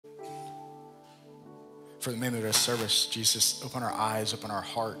For the minute of this service, Jesus, open our eyes, open our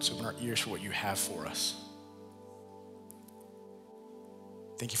hearts, open our ears for what you have for us.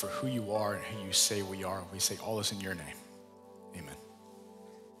 Thank you for who you are and who you say we are. We say all this in your name. Amen.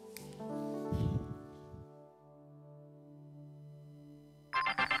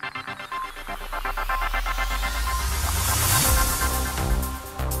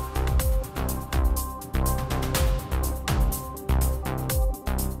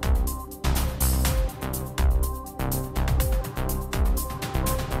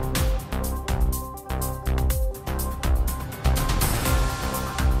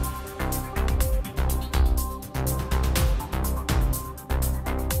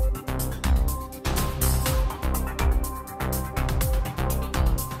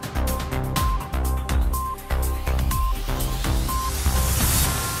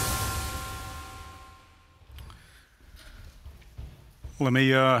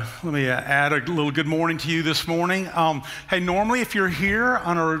 Let me add a little good morning to you this morning. Hey, normally if you're here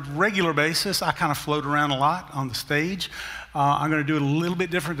on a regular basis, I kind of float around a lot on the stage. I'm going to do it a little bit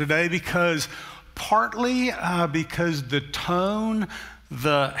different today partly because the tone,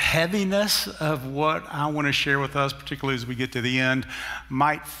 the heaviness of what I want to share with us, particularly as we get to the end,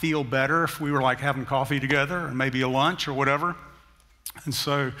 might feel better if we were like having coffee together or maybe a lunch or whatever. And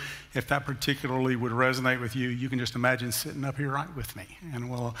so if that particularly would resonate with you, you can just imagine sitting up here right with me, and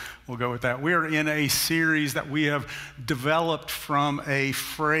we'll go with that. We're in a series that we have developed from a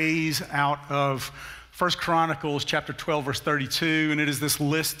phrase out of 1 Chronicles chapter 12, verse 32, and it is this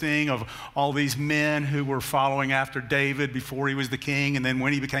listing of all these men who were following after David before he was the king, and then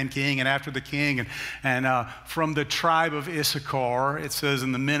when he became king, and after the king, and from the tribe of Issachar, it says,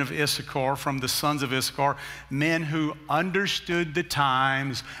 in the men of Issachar, from the sons of Issachar, men who understood the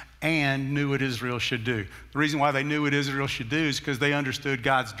times and knew what Israel should do. The reason why they knew what Israel should do is because they understood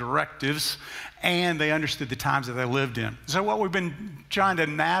God's directives and they understood the times that they lived in. So what we've been trying to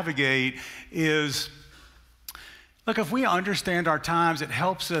navigate is, look, if we understand our times, it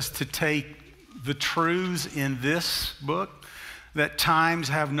helps us to take the truths in this book that times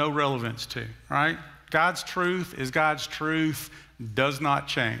have no relevance to, right? God's truth is God's truth, does not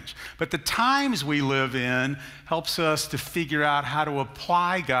change. But the times we live in helps us to figure out how to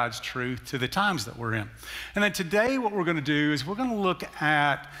apply God's truth to the times that we're in. And then today what we're going to do is we're going to look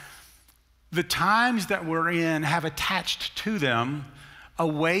at the times that we're in have attached to them a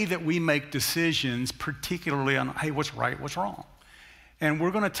way that we make decisions, particularly on, hey, what's right, what's wrong? And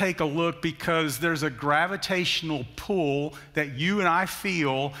we're going to take a look because there's a gravitational pull that you and I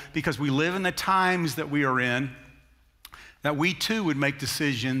feel because we live in the times that we are in, that we too would make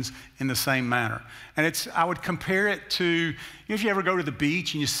decisions in the same manner. And I would compare it to, if you ever go to the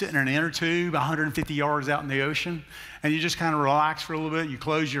beach and you sit in an inner tube 150 yards out in the ocean, and you just kind of relax for a little bit, you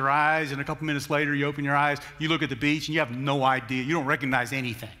close your eyes, and a couple minutes later you open your eyes, you look at the beach, and you have no idea, you don't recognize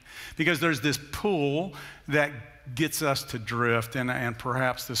anything. Because there's this pull that gets us to drift, and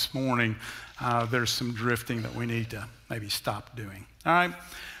perhaps this morning there's some drifting that we need to maybe stop doing. All right?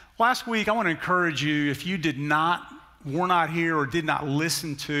 Last week, I want to encourage you, if you were not here or did not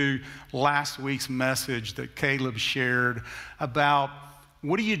listen to last week's message that Caleb shared about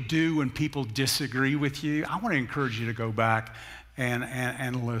what do you do when people disagree with you, I want to encourage you to go back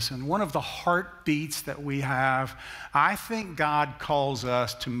and listen. One of the heartbeats that we have, I think God calls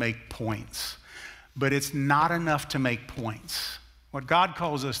us to make points, but it's not enough to make points. What God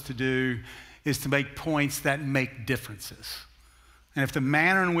calls us to do is to make points that make differences. And if the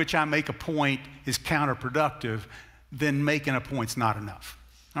manner in which I make a point is counterproductive, then making a point's not enough.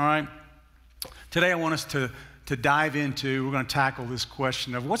 All right? Today I want us to dive into, we're going to tackle this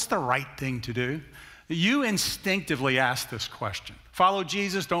question of what's the right thing to do? You instinctively ask this question. Follow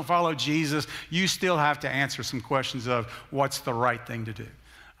Jesus, don't follow Jesus. You still have to answer some questions of what's the right thing to do.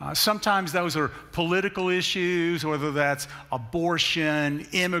 Sometimes those are political issues, whether that's abortion,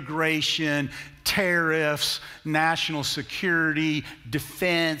 immigration, tariffs, national security,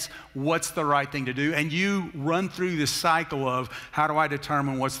 defense, what's the right thing to do? And you run through this cycle of how do I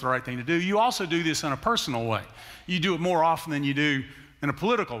determine what's the right thing to do? You also do this in a personal way. You do it more often than you do in a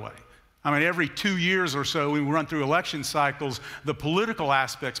political way. I mean, every 2 years or so, we run through election cycles, the political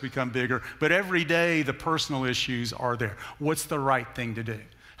aspects become bigger, but every day the personal issues are there. What's the right thing to do?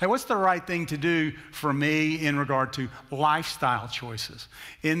 Hey, what's the right thing to do for me in regard to lifestyle choices?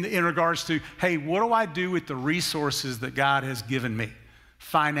 In regards to, hey, what do I do with the resources that God has given me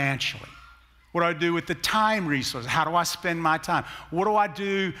financially? What do I do with the time resources? How do I spend my time? What do I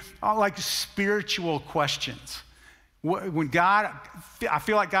do, like spiritual questions? When God, I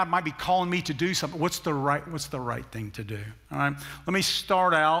feel like God might be calling me to do something, what's the right thing to do? All right, let me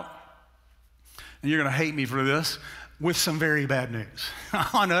start out and you're going to hate me for this, with some very bad news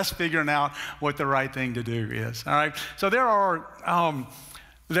on us figuring out what the right thing to do is, all right? So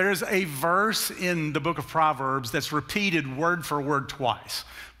there's a verse in the book of Proverbs that's repeated word for word twice.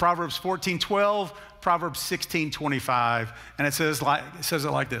 Proverbs 14:12, Proverbs 16:25, and it says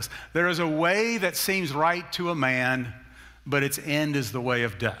it like this: there is a way that seems right to a man, but its end is the way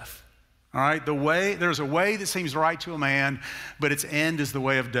of death. All right, there's a way that seems right to a man, but its end is the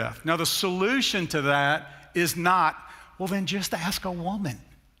way of death. Now, the solution to that is not, well, then just ask a woman,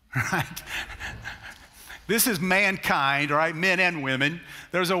 right? This is mankind, right? Men and women.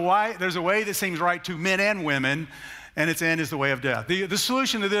 There's a way that seems right to men and women, and its end is the way of death. The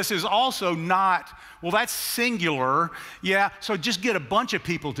solution to this is also not, well, that's singular. Yeah, so just get a bunch of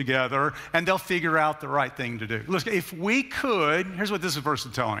people together, and they'll figure out the right thing to do. Look, if we could, here's what this verse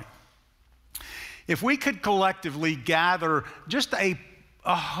is telling me. If we could collectively gather just a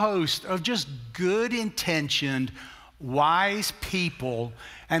host of just good-intentioned, wise people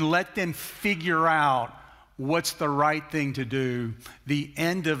and let them figure out what's the right thing to do, the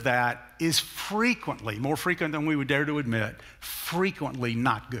end of that is frequently, more frequent than we would dare to admit, frequently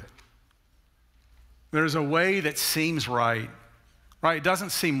not good. There's a way that seems right? It doesn't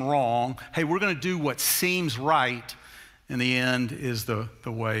seem wrong. Hey, we're going to do what seems right, and the end is the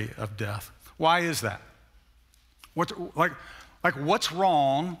way of death. Why is that? What's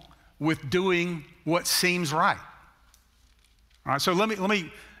wrong with doing what seems right? All right, so let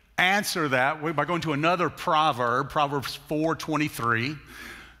me answer that by going to another proverb, Proverbs 4:23.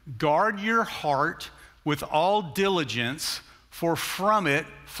 Guard your heart with all diligence, for from it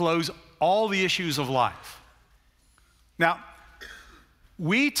flows all the issues of life. Now,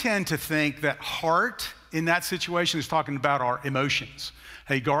 we tend to think that heart in that situation is talking about our emotions.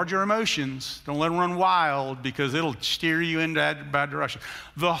 Hey, guard your emotions. Don't let them run wild because it'll steer you in that bad direction.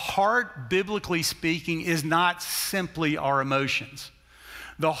 The heart, biblically speaking, is not simply our emotions.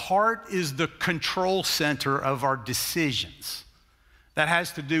 The heart is the control center of our decisions. That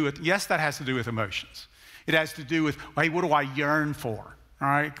has to do with emotions. It has to do with, hey, what do I yearn for? All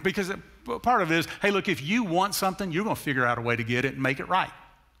right? Because part of it is, hey, look, if you want something, you're going to figure out a way to get it and make it right.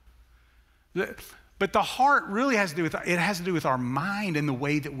 But the heart really has to do with our mind and the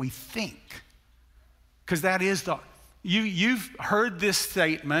way that we think. Because that is you've heard this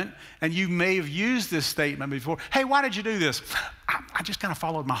statement, and you may have used this statement before. Hey, why did you do this? I just kind of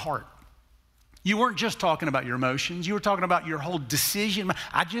followed my heart. You weren't just talking about your emotions. You were talking about your whole decision.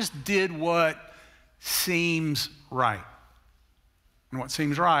 I just did what seems right. And what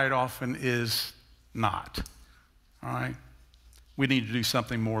seems right often is not. All right? We need to do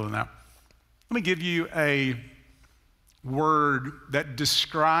something more than that. Let me give you a word that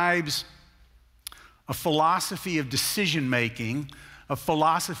describes a philosophy of decision-making, a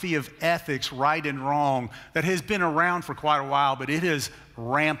philosophy of ethics, right and wrong, that has been around for quite a while, but it has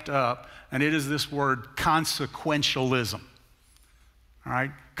ramped up, and it is this word, consequentialism. All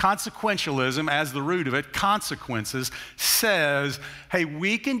right? Consequentialism, as the root of it, consequences, says, hey,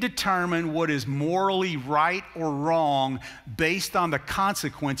 we can determine what is morally right or wrong based on the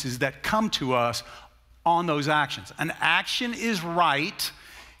consequences that come to us on those actions. An action is right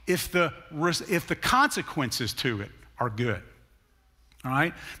if the consequences to it are good. All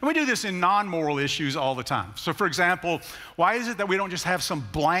right? And we do this in non-moral issues all the time. So, for example, why is it that we don't just have some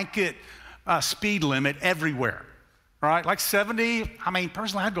blanket speed limit everywhere? Right, like 70,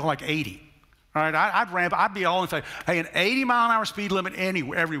 personally, I'd go like 80. All right, I'd be all in favor. Hey, an 80-mile-an-hour speed limit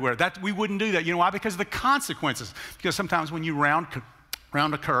everywhere. We wouldn't do that. You know why? Because of the consequences. Because sometimes when you round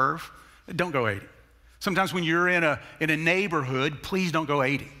a curve, don't go 80. Sometimes when you're in a neighborhood, please don't go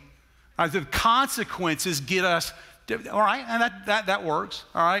 80. The consequences get us, all right, and that works,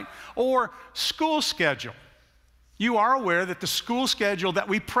 all right? Or school schedule. You are aware that the school schedule that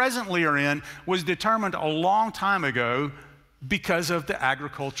we presently are in was determined a long time ago because of the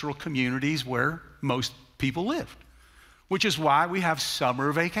agricultural communities where most people lived, which is why we have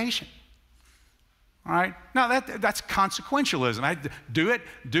summer vacation. All right? Now, that's consequentialism.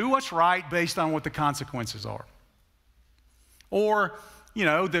 Do what's right based on what the consequences are. Or, you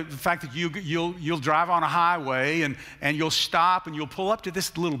know, the fact that you'll drive on a highway and you'll stop and you'll pull up to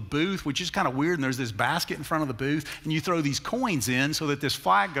this little booth, which is kind of weird, and there's this basket in front of the booth, and you throw these coins in so that this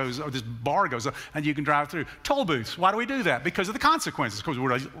flag goes, or this bar goes up, and you can drive through. Toll booths, why do we do that? Because of the consequences, because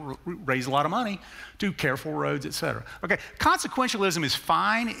we raise a lot of money, do careful roads, et cetera. Okay, consequentialism is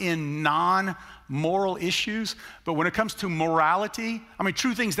fine in non-moral issues, but when it comes to morality,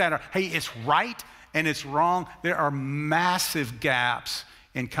 true things that are, hey, it's right, and it's wrong, there are massive gaps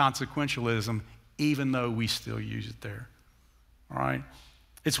in consequentialism, even though we still use it there. All right?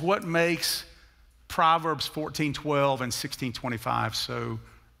 It's what makes Proverbs 14:12 and 16:25 so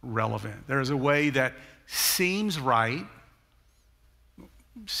relevant? There is a way that seems right.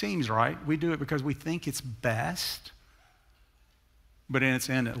 We do it because we think it's best, but in its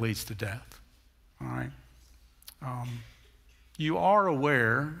end, it leads to death. All right? You are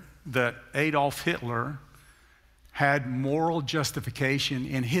aware that Adolf Hitler had moral justification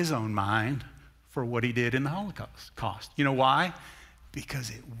in his own mind for what he did in the Holocaust. You know why? Because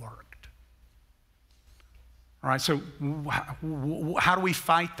it worked. All right, so how do we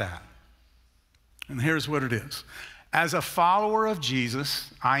fight that? And here's what it is. As a follower of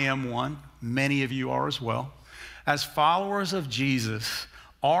Jesus, I am one, many of you are as well. As followers of Jesus,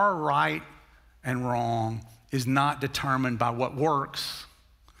 our right and wrong is not determined by what works.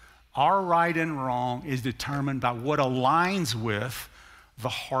 Our right and wrong is determined by what aligns with the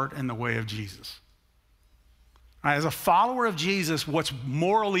heart and the way of Jesus. All right, as a follower of Jesus, what's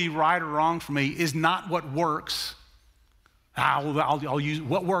morally right or wrong for me is not what works. I'll use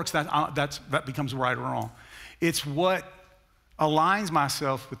what works, that becomes right or wrong. It's what aligns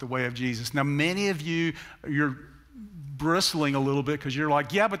myself with the way of Jesus. Now, many of you, you're bristling a little bit because you're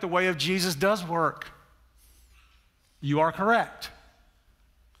like, yeah, but the way of Jesus does work. You are correct.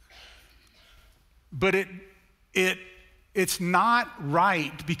 But it's not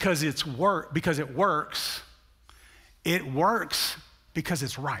right because it works. It works because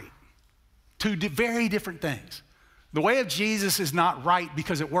it's right. Two very different things. The way of Jesus is not right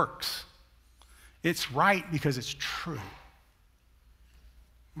because it works. It's right because it's true.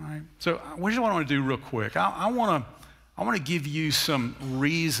 All right? So here's what I want to do real quick. I want to give you some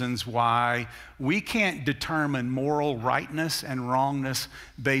reasons why we can't determine moral rightness and wrongness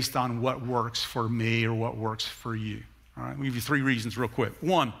based on what works for me or what works for you. All right? I'll give you 3 reasons real quick.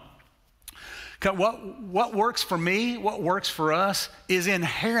 1, what works for me, what works for us is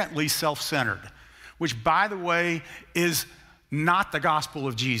inherently self-centered, which, by the way, is not the gospel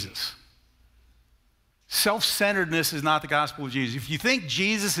of Jesus. Self-centeredness is not the gospel of Jesus. If you think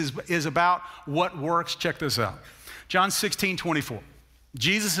Jesus is about what works, check this out. John 16:24,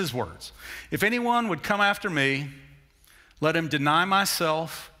 Jesus' words. If anyone would come after me, let him deny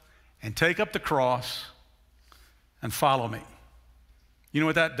myself and take up the cross and follow me. You know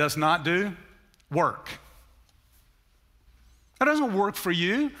what that does not do? Work. That doesn't work for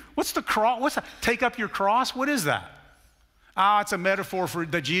you. What's the cross? What's that? Take up your cross? What is that? It's a metaphor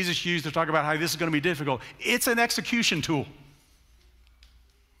that Jesus used to talk about how this is going to be difficult. It's an execution tool.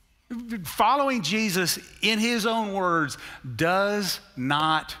 Following Jesus in his own words does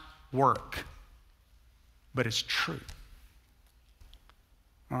not work, but it's true.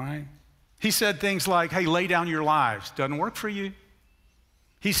 All right? He said things like, hey, lay down your lives. Doesn't work for you.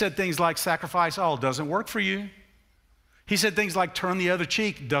 He said things like sacrifice all. Doesn't work for you. He said things like turn the other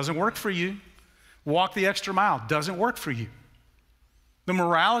cheek. Doesn't work for you. Walk the extra mile. Doesn't work for you. The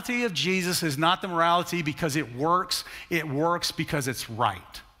morality of Jesus is not the morality because it works. It works because it's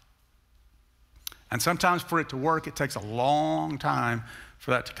right. And sometimes for it to work, it takes a long time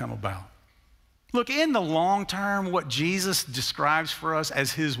for that to come about. Look, in the long term, what Jesus describes for us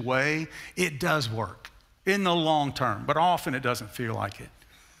as his way, it does work in the long term, but often it doesn't feel like it.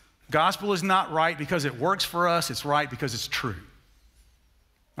 Gospel is not right because it works for us. It's right because it's true.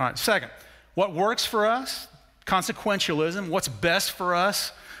 All right, second, what works for us, consequentialism, what's best for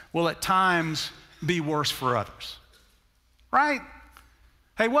us will at times be worse for others. Right?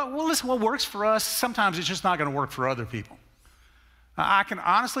 Hey, listen, what works for us, sometimes it's just not going to work for other people. I can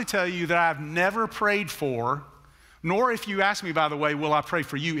honestly tell you that I've never prayed for, nor if you ask me, by the way, will I pray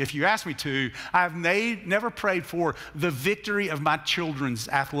for you? If you ask me to, I've never prayed for the victory of my children's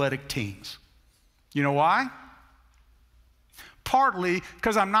athletic teams. You know why? Partly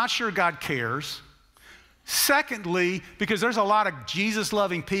because I'm not sure God cares. Secondly, because there's a lot of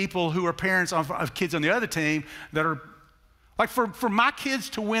Jesus-loving people who are parents of kids on the other team that are, like for my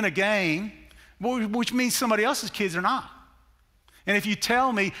kids to win a game, which means somebody else's kids are not. And if you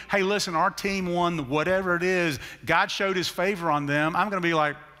tell me, hey, listen, our team won whatever it is, God showed his favor on them, I'm going to be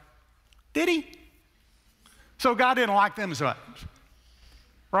like, did he? So God didn't like them as much,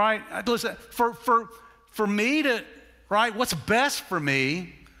 right? Listen, for me to, right, what's best for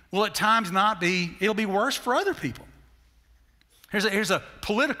me will at times not be, it'll be worse for other people. Here's a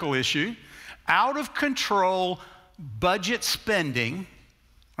political issue. Out of control budget spending,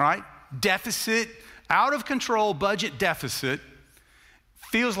 right? Deficit, out of control budget deficit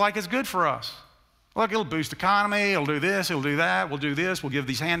feels like it's good for us. Look, it'll boost the economy, it'll do this, it'll do that, we'll do this, we'll give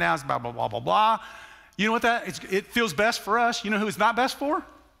these handouts, blah, blah, blah, blah, blah. You know what it feels best for us. You know who it's not best for?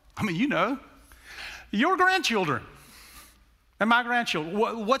 I mean, you know, your grandchildren. and my grandchildren.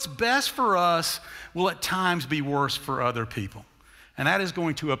 What's best for us will at times be worse for other people. And that is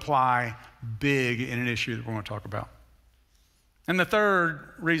going to apply big in an issue that we're going to talk about. And the third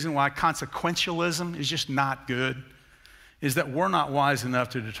reason why consequentialism is just not good is that we're not wise enough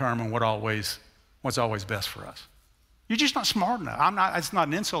to determine what's always best for us. You're just not smart enough. It's not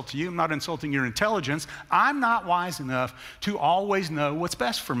an insult to you. I'm not insulting your intelligence. I'm not wise enough to always know what's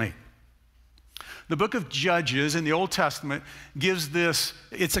best for me. The book of Judges in the Old Testament gives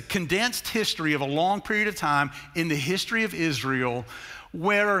it's a condensed history of a long period of time in the history of Israel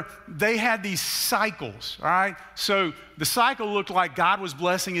where they had these cycles, all right? So the cycle looked like God was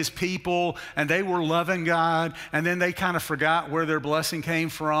blessing his people and they were loving God, and then they kind of forgot where their blessing came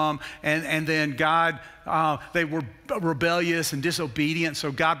from, and then they were rebellious and disobedient,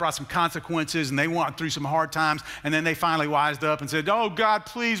 so God brought some consequences and they went through some hard times, and then they finally wised up and said, oh God,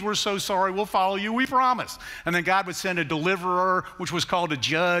 please, we're so sorry, we'll follow you, we promise. And then God would send a deliverer, which was called a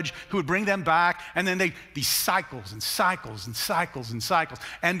judge, who would bring them back, and then these cycles and cycles and cycles and cycles.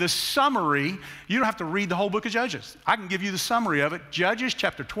 And the summary, you don't have to read the whole book of Judges. I can give you the summary of it. Judges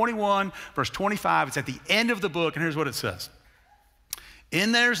chapter 21, verse 25, it's at the end of the book, and here's what it says.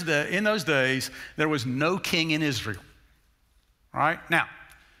 In those days, there was no king in Israel. All right? Now,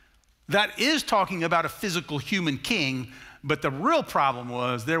 that is talking about a physical human king, but the real problem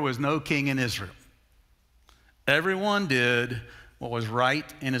was there was no king in Israel. Everyone did what was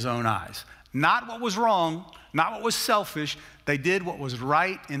right in his own eyes. Not what was wrong, not what was selfish. They did what was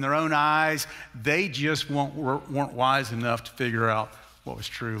right in their own eyes. They just weren't wise enough to figure out what was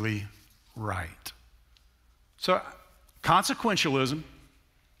truly right. So, consequentialism,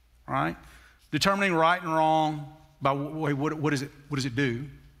 right? Determining right and wrong by what does it do,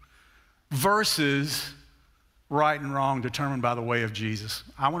 versus right and wrong determined by the way of Jesus.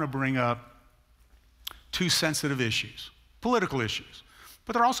 I want to bring up two sensitive issues, political issues,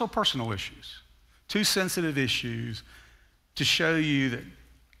 but they're also personal issues. Two sensitive issues to show you that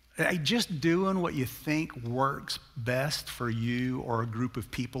hey, just doing what you think works best for you or a group of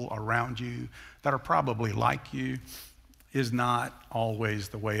people around you that are probably like you is not always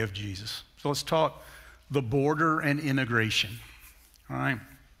the way of Jesus. So let's talk the border and immigration, all right?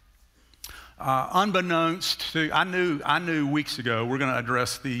 Unbeknownst to, I knew weeks ago we're going to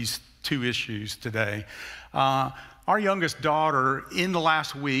address these two issues today. Our youngest daughter, in the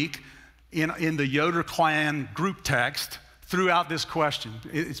last week, in the Yoder clan group text, threw out this question.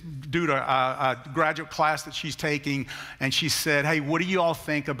 It's due to a graduate class that she's taking, and she said, hey, what do you all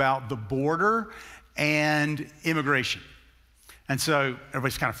think about the border and immigration? And so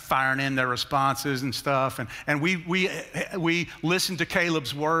everybody's kind of firing in their responses and stuff. And we listened to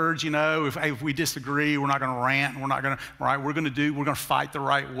Caleb's words, you know, if we disagree, we're not going to rant, and we're not going to, right, we're going to fight the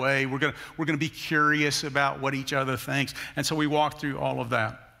right way. We're going to be curious about what each other thinks. And so we walked through all of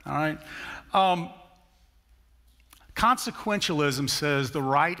that, all right? Consequentialism says the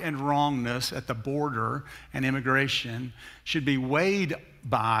right and wrongness at the border and immigration should be weighed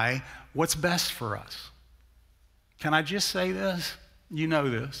by what's best for us. Can I just say this? You know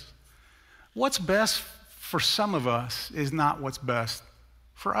this. What's best for some of us is not what's best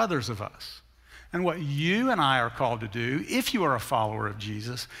for others of us. And what you and I are called to do, if you are a follower of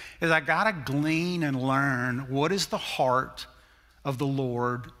Jesus, is I got to glean and learn what is the heart of the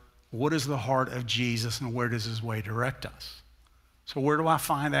Lord, what is the heart of Jesus, and where does his way direct us? So where do I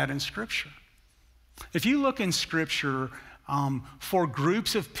find that in Scripture? If you look in Scripture for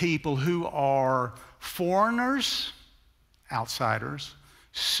groups of people who are foreigners, outsiders,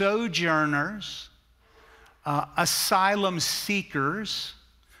 sojourners, asylum seekers,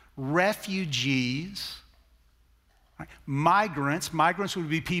 refugees, right? Migrants would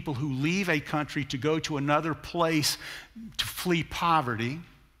be people who leave a country to go to another place to flee poverty,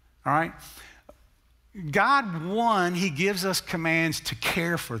 all right? God, one, he gives us commands to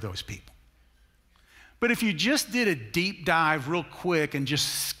care for those people. But if you just did a deep dive real quick and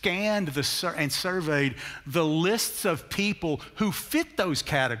just scanned and surveyed the lists of people who fit those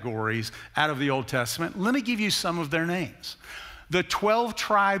categories out of the Old Testament, let me give you some of their names. The 12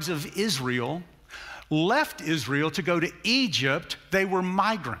 tribes of Israel left Israel to go to Egypt. They were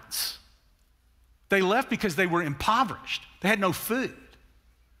migrants. They left because they were impoverished. They had no food.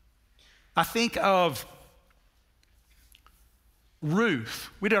 I think of Ruth.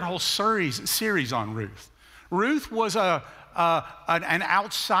 We did a whole series on Ruth. Ruth was an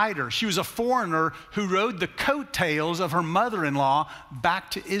outsider. She was a foreigner who rode the coattails of her mother-in-law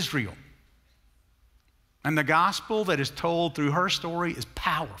back to Israel. And the gospel that is told through her story is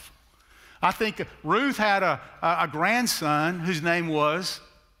powerful. I think Ruth had a grandson whose name was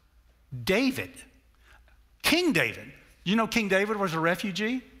David. King David. You know King David was a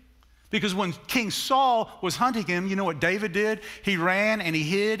refugee? Because when King Saul was hunting him, you know what David did? He ran and he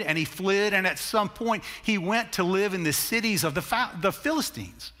hid and he fled, and at some point he went to live in the cities of the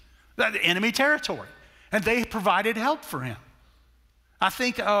Philistines, the enemy territory, and they provided help for him. I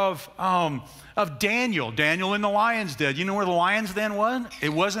think of Daniel in the lion's den. You know where the lion's den was? It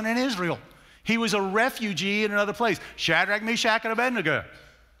wasn't in Israel. He was a refugee in another place. Shadrach, Meshach, and Abednego,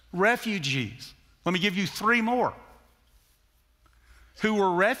 refugees. Let me give you three more who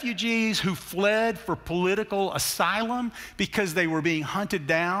were refugees who fled for political asylum because they were being hunted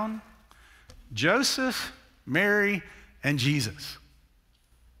down. Joseph, Mary, and Jesus.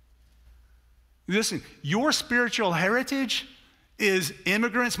 Listen, your spiritual heritage is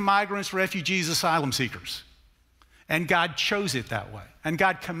immigrants, migrants, refugees, asylum seekers. And God chose it that way. And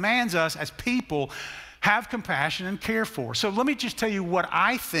God commands us as people have compassion and care for. So let me just tell you what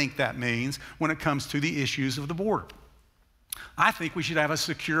I think that means when it comes to the issues of the border. I think we should have a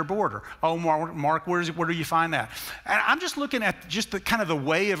secure border. Oh, Mark, where do you find that? And I'm just looking at just the kind of the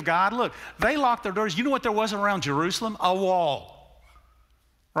way of God. Look, they locked their doors. You know what there was around Jerusalem? A wall.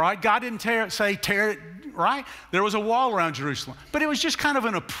 Right? God didn't tear it, right? There was a wall around Jerusalem. But it was just kind of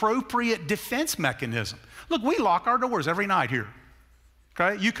an appropriate defense mechanism. Look, we lock our doors every night here.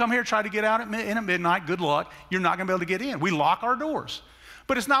 Okay? You come here, try to get out at midnight, good luck. You're not going to be able to get in. We lock our doors.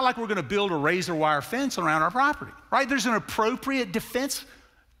 But it's not like we're going to build a razor wire fence around our property, right? There's an appropriate defense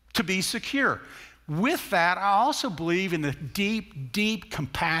to be secure. With that, I also believe in the deep, deep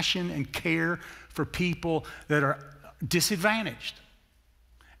compassion and care for people that are disadvantaged.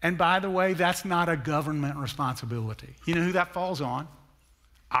 And by the way, that's not a government responsibility. You know who that falls on?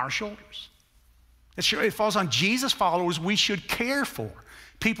 Our shoulders. It falls on Jesus followers we should care for.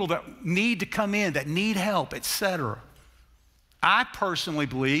 People that need to come in, that need help, etc. I personally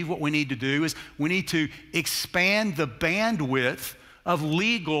believe what we need to do is we need to expand the bandwidth of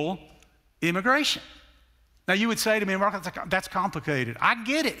legal immigration. Now you would say to me, Mark, that's complicated. I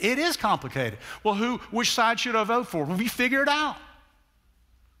get it. It is complicated. Well, which side should I vote for? Well, we figure it out.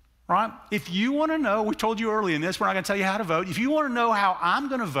 Right? If you want to know, we told you early in this, we're not going to tell you how to vote. If you want to know how I'm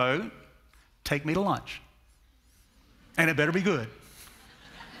going to vote, take me to lunch. And it better be good.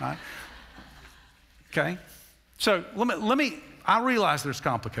 Right? Okay? So I realize there's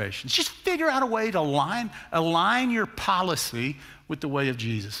complications. Just figure out a way to align your policy with the way of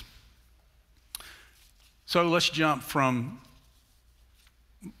Jesus. So let's jump from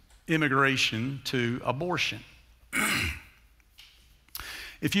immigration to abortion.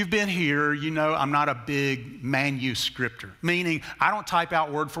 If you've been here, you know I'm not a big manuscripter, meaning I don't type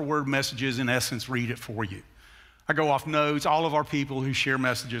out word for word messages, in essence, read it for you. I go off notes. All of our people who share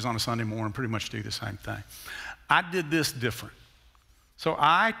messages on a Sunday morning pretty much do the same thing. I did this different. So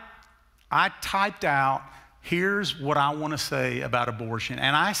I typed out, here's what I want to say about abortion,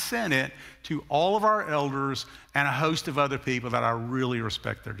 and I sent it to all of our elders and a host of other people that I really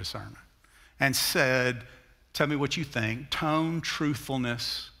respect their discernment, and said, tell me what you think, tone,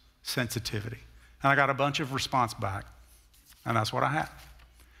 truthfulness, sensitivity. And I got a bunch of response back, and that's what I have.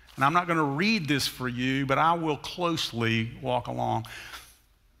 And I'm not going to read this for you, but I will closely walk along.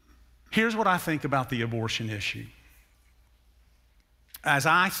 Here's what I think about the abortion issue. As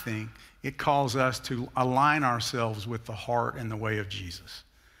I think, it calls us to align ourselves with the heart and the way of Jesus.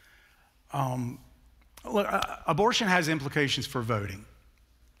 Look, abortion has implications for voting,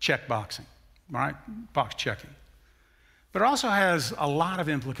 check boxing, right? Box checking. But it also has a lot of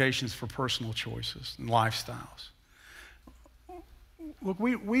implications for personal choices and lifestyles. Look,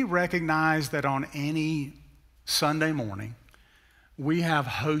 we recognize that on any Sunday morning, we have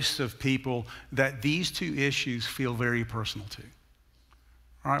hosts of people that these two issues feel very personal to.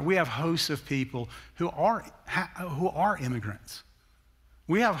 All right, we have hosts of people who are immigrants.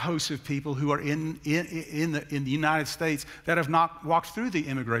 We have hosts of people who are in the United States that have not walked through the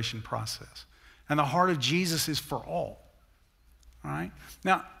immigration process. And the heart of Jesus is for all. All right?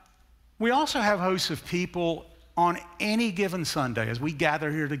 Now, we also have hosts of people on any given Sunday as we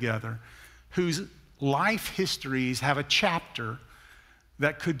gather here together whose life histories have a chapter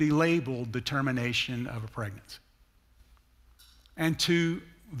that could be labeled the termination of a pregnancy. And to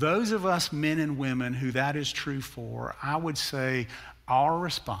those of us men and women who that is true for, I would say our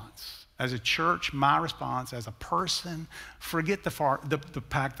response as a church, my response as a person, forget the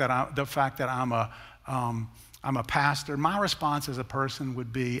fact that I'm a pastor. My response as a person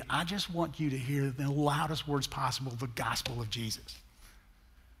would be, I just want you to hear in the loudest words possible the gospel of Jesus.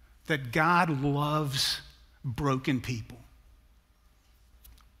 That God loves broken people,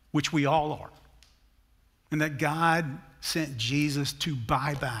 which we all are. And that God sent Jesus to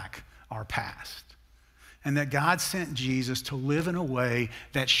buy back our past. and that God sent Jesus to live in a way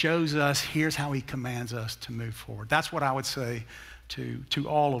that shows us here's how he commands us to move forward. That's what I would say to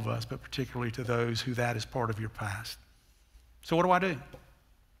all of us, but particularly to those who that is part of your past. So what do I do?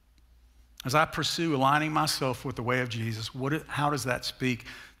 As I pursue aligning myself with the way of Jesus, how does that speak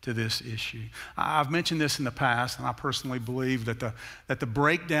to this issue? I've mentioned this in the past, and I personally believe that the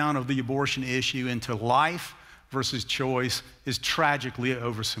breakdown of the abortion issue into life versus choice is tragically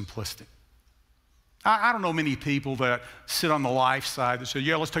oversimplistic. I don't know many people that sit on the life side that say,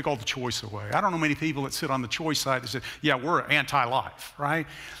 yeah, let's take all the choice away. I don't know many people that sit on the choice side that say, yeah, we're anti-life, right?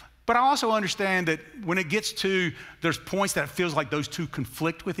 But I also understand that when it gets to, there's points that it feels like those two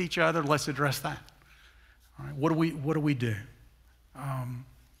conflict with each other, let's address that. All right, what do we do?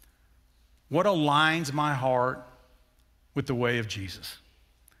 What aligns my heart with the way of Jesus?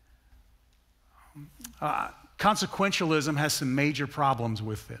 Consequentialism has some major problems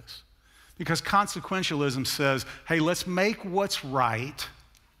with this. Because consequentialism says, hey, let's make what's right,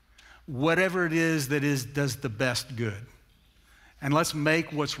 whatever it is that does the best good. And let's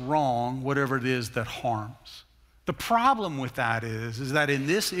make what's wrong, whatever it is that harms. The problem with that is that in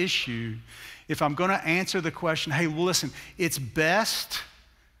this issue, if I'm going to answer the question, hey, well, listen, it's best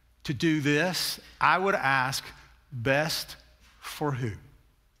to do this, I would ask, best for who?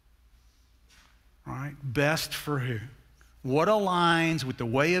 All right, best for who? What aligns with the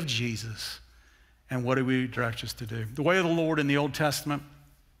way of Jesus, and what do we direct us to do? The way of the Lord in the Old Testament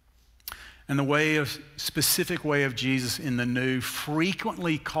and the specific way of Jesus in the New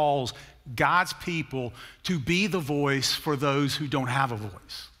frequently calls God's people to be the voice for those who don't have a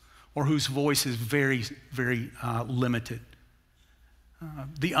voice or whose voice is very, very limited.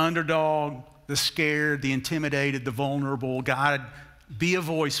 The underdog, the scared, the intimidated, the vulnerable, God, be a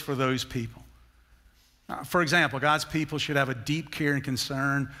voice for those people. For example, God's people should have a deep care and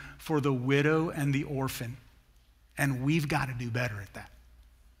concern for the widow and the orphan, and we've got to do better at that.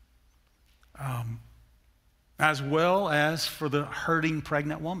 As well as for the hurting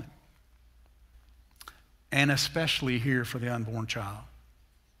pregnant woman, and especially here for the unborn child.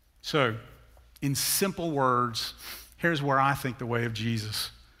 So, in simple words, here's where I think the way of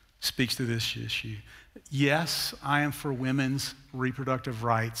Jesus speaks to this issue. Yes, I am for women's reproductive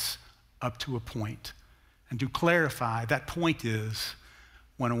rights up to a point. And to clarify, that point is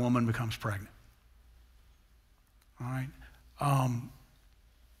when a woman becomes pregnant. All right?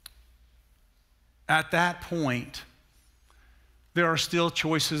 At that point, there are still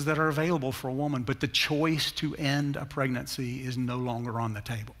choices that are available for a woman, but the choice to end a pregnancy is no longer on the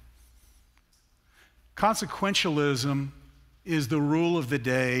table. Consequentialism is the rule of the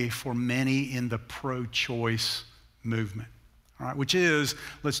day for many in the pro-choice movement. All right, which is,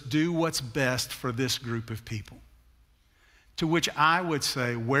 let's do what's best for this group of people. To which I would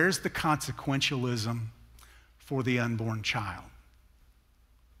say, where's the consequentialism for the unborn child?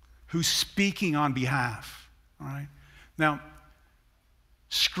 Who's speaking on behalf? All right. Now,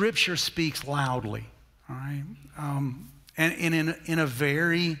 Scripture speaks loudly. All right, and in a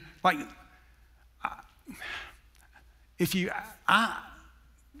very the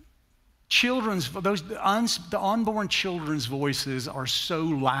unborn children's voices are so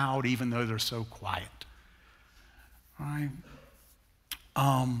loud even though they're so quiet. All right?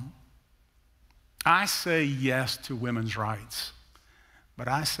 I say yes to women's rights, but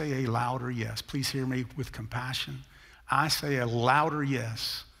I say a louder yes. Please hear me with compassion. I say a louder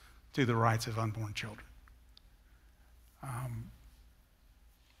yes to the rights of unborn children.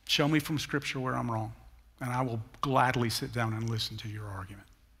 Show me from Scripture where I'm wrong, and I will gladly sit down and listen to your argument.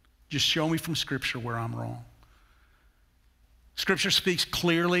 Just show me from Scripture where I'm wrong. Scripture speaks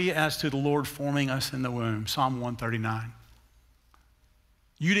clearly as to the Lord forming us in the womb. Psalm 139.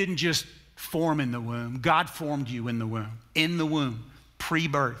 You didn't just form in the womb. God formed you in the womb,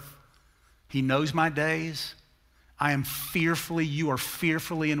 pre-birth. He knows my days. You are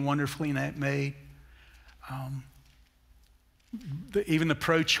fearfully and wonderfully made. Even the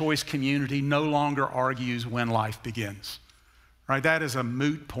pro-choice community no longer argues when life begins. Right? That is a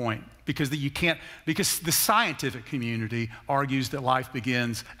moot point because the scientific community argues that life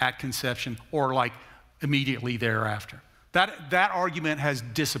begins at conception or like immediately thereafter. That argument has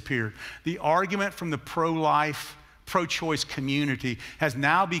disappeared. The argument from the pro-life, pro-choice community has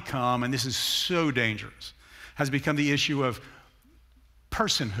now become, and this is so dangerous, has become the issue of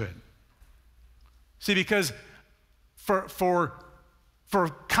personhood. See, because for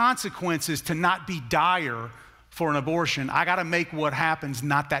consequences to not be dire for an abortion, I got to make what happens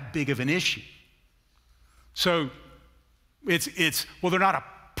not that big of an issue. So well, they're not a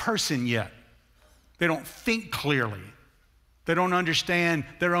person yet. They don't think clearly. They don't understand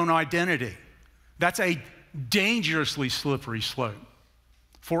their own identity. That's a dangerously slippery slope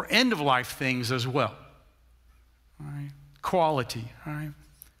for end-of-life things as well. All right? Quality, all right?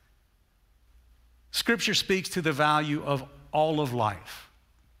 Scripture speaks to the value of all of life.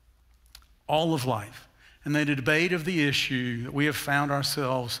 All of life. And the debate of the issue that we have found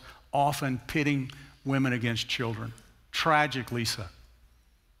ourselves often pitting women against children, tragically so.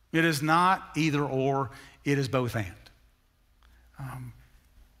 It is not either or, it is both and.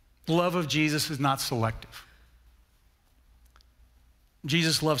 Love of Jesus is not selective.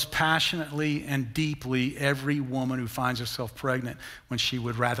 Jesus loves passionately and deeply every woman who finds herself pregnant when she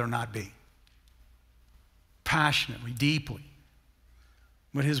would rather not be. Passionately, deeply.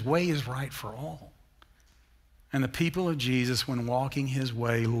 But his way is right for all. And the people of Jesus, when walking his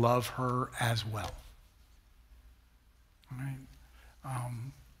way, love her as well. All right?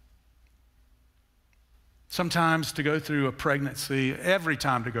 Sometimes to go through a pregnancy, every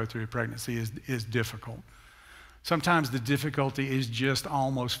time to go through a pregnancy is difficult. Sometimes the difficulty is just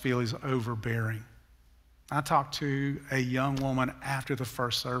almost feels overbearing. I talked to a young woman after the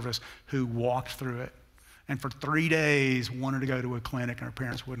first service who walked through it, and for 3 days wanted to go to a clinic, and her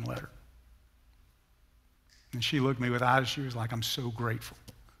parents wouldn't let her. And she looked at me with eyes, she was like, I'm so grateful.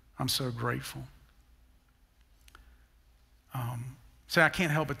 I'm so grateful. So I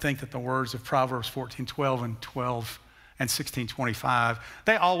can't help but think that the words of Proverbs 14:12 and 16:25,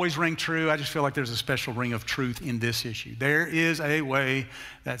 they always ring true. I just feel like there's a special ring of truth in this issue. There is a way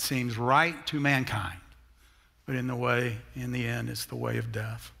that seems right to mankind, but in the end, it's the way of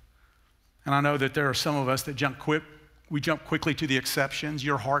death. And I know that there are some of us that jump quickly to the exceptions.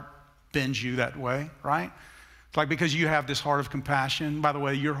 Your heart bends you that way, right? It's like because you have this heart of compassion. By the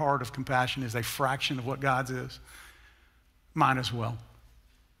way, your heart of compassion is a fraction of what God's is. Mine as well.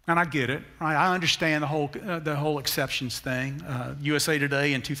 And I get it, right? I understand the whole exceptions thing. USA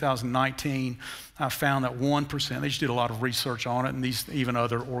Today in 2019 found that 1%, they just did a lot of research on it, and even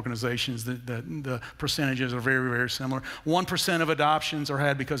other organizations, the percentages are very, very similar. 1% of adoptions are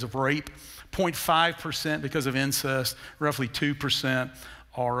had because of rape, 0.5% because of incest, roughly 2%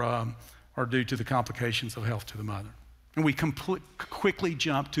 are due to the complications of health to the mother. And we quickly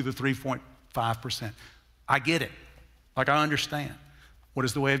jump to the 3.5%. I get it. Like, I understand. What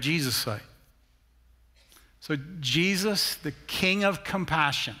does the way of Jesus say? So Jesus, the King of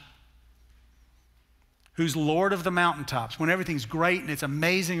compassion, who's Lord of the mountaintops, when everything's great and it's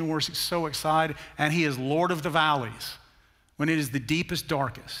amazing and we're so excited, and he is Lord of the valleys, when it is the deepest,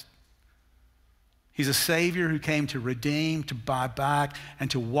 darkest. He's a Savior who came to redeem, to buy back,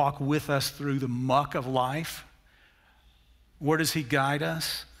 and to walk with us through the muck of life. Where does he guide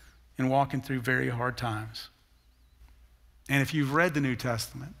us? In walking through very hard times. And if you've read the New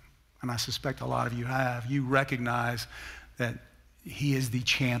Testament, and I suspect a lot of you have, you recognize that he is the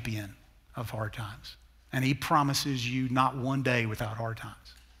champion of hard times. And he promises you not one day without hard times.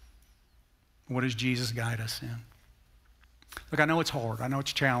 What does Jesus guide us in? Look, I know it's hard. I know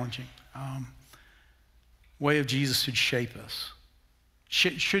it's challenging. Way of Jesus should shape us.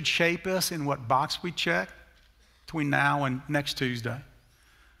 Should shape us in what box we check between now and next Tuesday.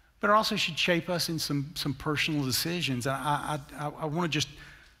 But it also should shape us in some personal decisions. And I want to just,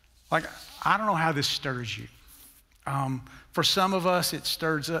 like, I don't know how this stirs you. For some of us, it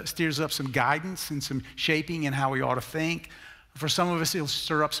steers up some guidance and some shaping in how we ought to think. For some of us, it'll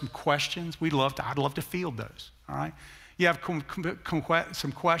stir up some questions. I'd love to field those, all right? You have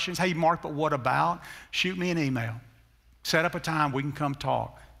some questions. Hey, Mark, but what about? Shoot me an email. Set up a time, we can come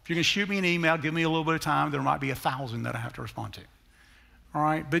talk. If you're going to shoot me an email, give me a little bit of time, there might be 1,000 that I have to respond to. All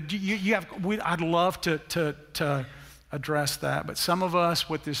right, but I'd love to address that, but some of us,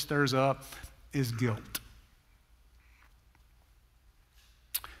 what this stirs up is guilt.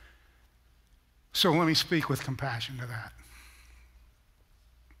 So let me speak with compassion to that.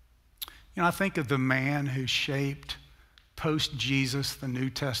 You know, I think of the man who shaped, post-Jesus, the New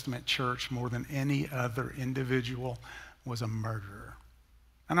Testament church more than any other individual was a murderer.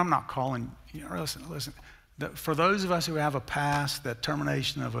 And I'm not calling, listen. For those of us who have a past, that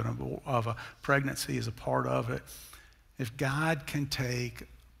termination of a pregnancy is a part of it. If God can take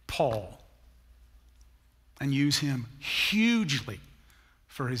Paul and use him hugely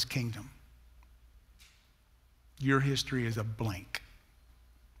for his kingdom, your history is a blank.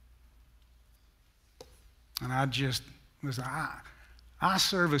 And I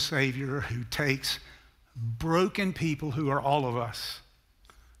serve a Savior who takes broken people who are all of us,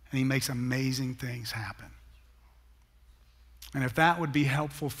 and he makes amazing things happen. And if that would be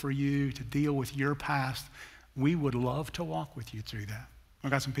helpful for you to deal with your past, we would love to walk with you through that. I've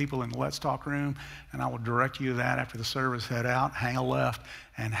got some people in the Let's Talk room, and I will direct you to that after the service. Head out, hang a left,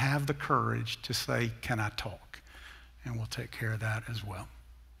 and have the courage to say, can I talk? And we'll take care of that as well.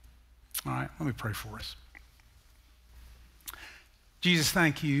 All right, let me pray for us. Jesus,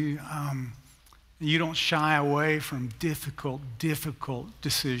 thank you. You don't shy away from difficult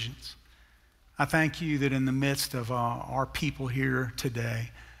decisions. I thank you that in the midst of our people here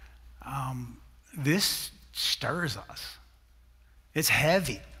today, this stirs us. It's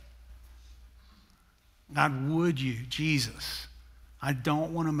heavy. God, would you, Jesus, I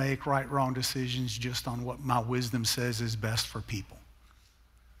don't want to make right, wrong decisions just on what my wisdom says is best for people.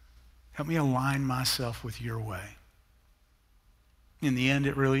 Help me align myself with your way. In the end,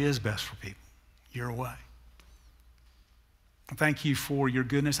 it really is best for people, your way. I thank you for your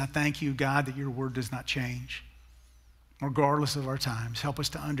goodness. I thank you, God, that your word does not change, regardless of our times. Help us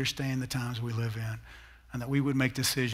to understand the times we live in, and that we would make decisions